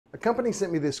company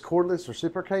sent me this cordless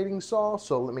reciprocating saw,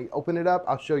 so let me open it up.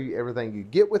 I'll show you everything you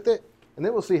get with it, and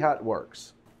then we'll see how it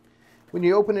works. When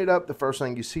you open it up, the first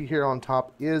thing you see here on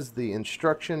top is the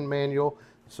instruction manual.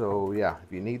 So yeah,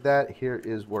 if you need that, here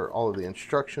is where all of the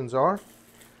instructions are.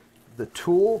 The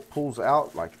tool pulls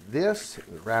out like this,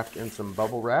 wrapped in some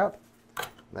bubble wrap.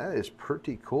 That is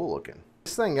pretty cool looking.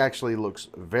 This thing actually looks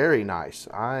very nice.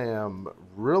 I am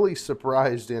really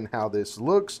surprised in how this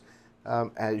looks.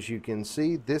 As you can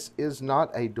see, this is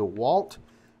not a Dewalt,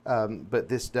 but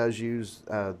this does use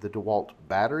the Dewalt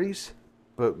batteries.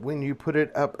 But when you put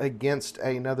it up against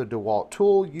another Dewalt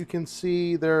tool, you can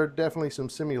see there are definitely some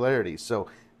similarities. So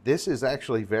this is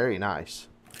actually very nice.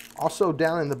 Also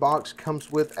down in the box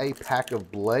comes with a pack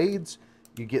of blades.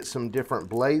 You get some different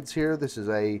blades here. This is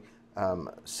a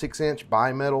 6-inch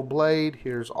bimetal blade.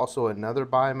 Here's also another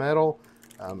bimetal.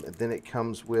 Then it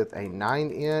comes with a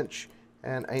 9-inch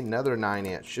and another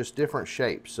 9-inch, just different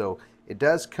shapes. So it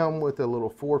does come with a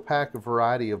little 4-pack of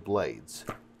variety of blades.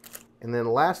 And then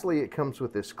lastly, it comes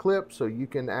with this clip, so you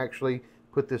can actually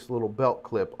put this little belt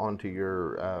clip onto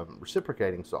your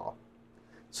reciprocating saw.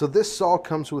 So this saw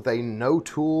comes with a no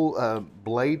tool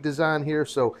blade design here.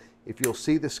 So if you'll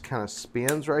see, this kind of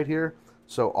spins right here.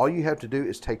 So all you have to do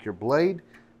is take your blade,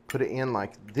 put it in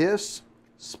like this,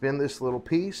 spin this little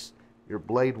piece. Your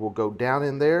blade will go down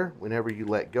in there. Whenever you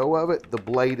let go of it, the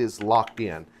blade is locked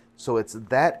in. So it's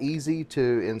that easy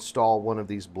to install one of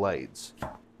these blades.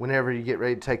 Whenever you get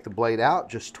ready to take the blade out,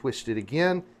 just twist it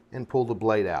again and pull the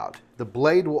blade out. The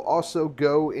blade will also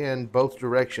go in both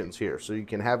directions here. So you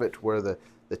can have it where the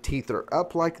teeth are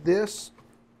up like this,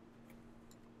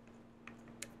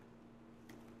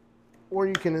 or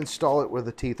you can install it where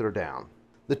the teeth are down.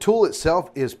 The tool itself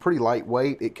is pretty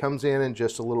lightweight. It comes in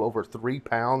just a little over 3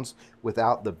 pounds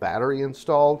without the battery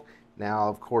installed. Now,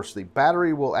 of course, the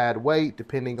battery will add weight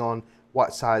depending on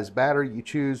what size battery you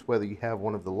choose, whether you have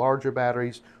one of the larger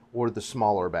batteries or the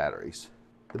smaller batteries.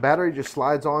 The battery just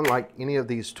slides on like any of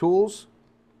these tools.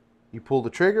 You pull the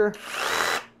trigger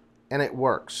and it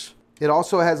works. It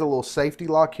also has a little safety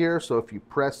lock here, so if you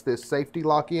press this safety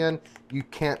lock in, you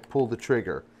can't pull the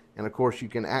trigger. And of course, you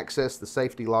can access the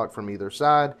safety lock from either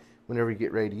side. Whenever you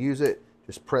get ready to use it,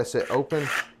 just press it open,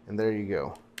 and there you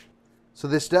go. So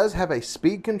this does have a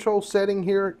speed control setting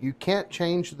here. You can't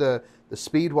change the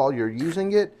speed while you're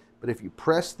using it, but if you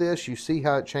press this, you see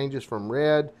how it changes from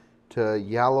red to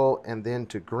yellow and then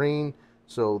to green.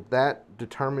 So that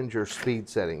determines your speed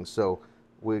settings. So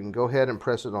we can go ahead and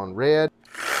press it on red.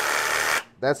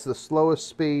 That's the slowest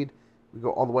speed. We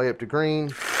go all the way up to green,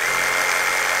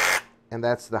 and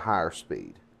that's the higher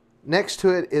speed. Next to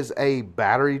it is a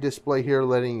battery display here,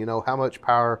 letting you know how much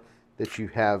power that you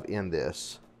have in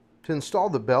this. To install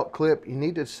the belt clip, you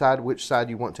need to decide which side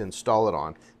you want to install it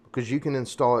on, because you can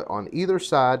install it on either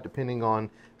side depending on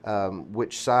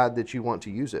which side that you want to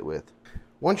use it with.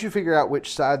 Once you figure out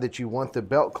which side that you want the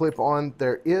belt clip on,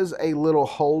 there is a little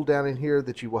hole down in here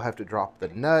that you will have to drop the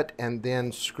nut and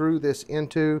then screw this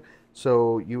into.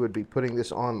 So you would be putting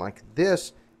this on like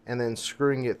this and then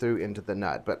screwing it through into the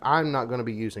nut. But I'm not going to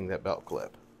be using that belt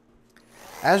clip.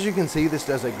 As you can see, this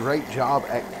does a great job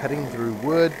at cutting through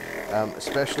wood,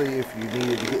 especially if you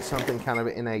needed to get something kind of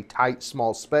in a tight,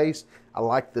 small space. I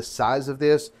like the size of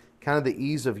this, kind of the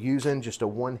ease of using, just a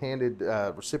one-handed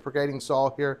reciprocating saw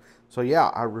here. So yeah,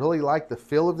 I really like the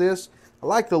feel of this. I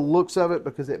like the looks of it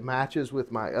because it matches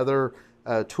with my other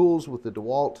tools, with the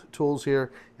Dewalt tools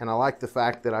here. And I like the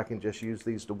fact that I can just use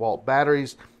these Dewalt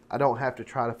batteries. I don't have to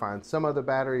try to find some other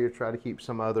battery or try to keep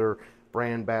some other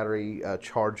brand battery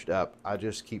charged up. I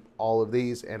just keep all of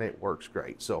these and it works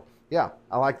great. So yeah,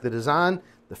 I like the design,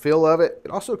 the feel of it.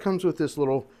 It also comes with this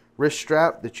little wrist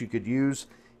strap that you could use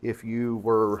if you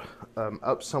were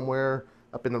up somewhere,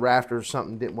 up in the rafters or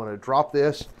something, didn't want to drop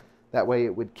this. That way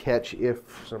it would catch if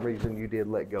for some reason you did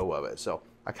let go of it. So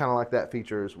I kind of like that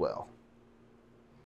feature as well.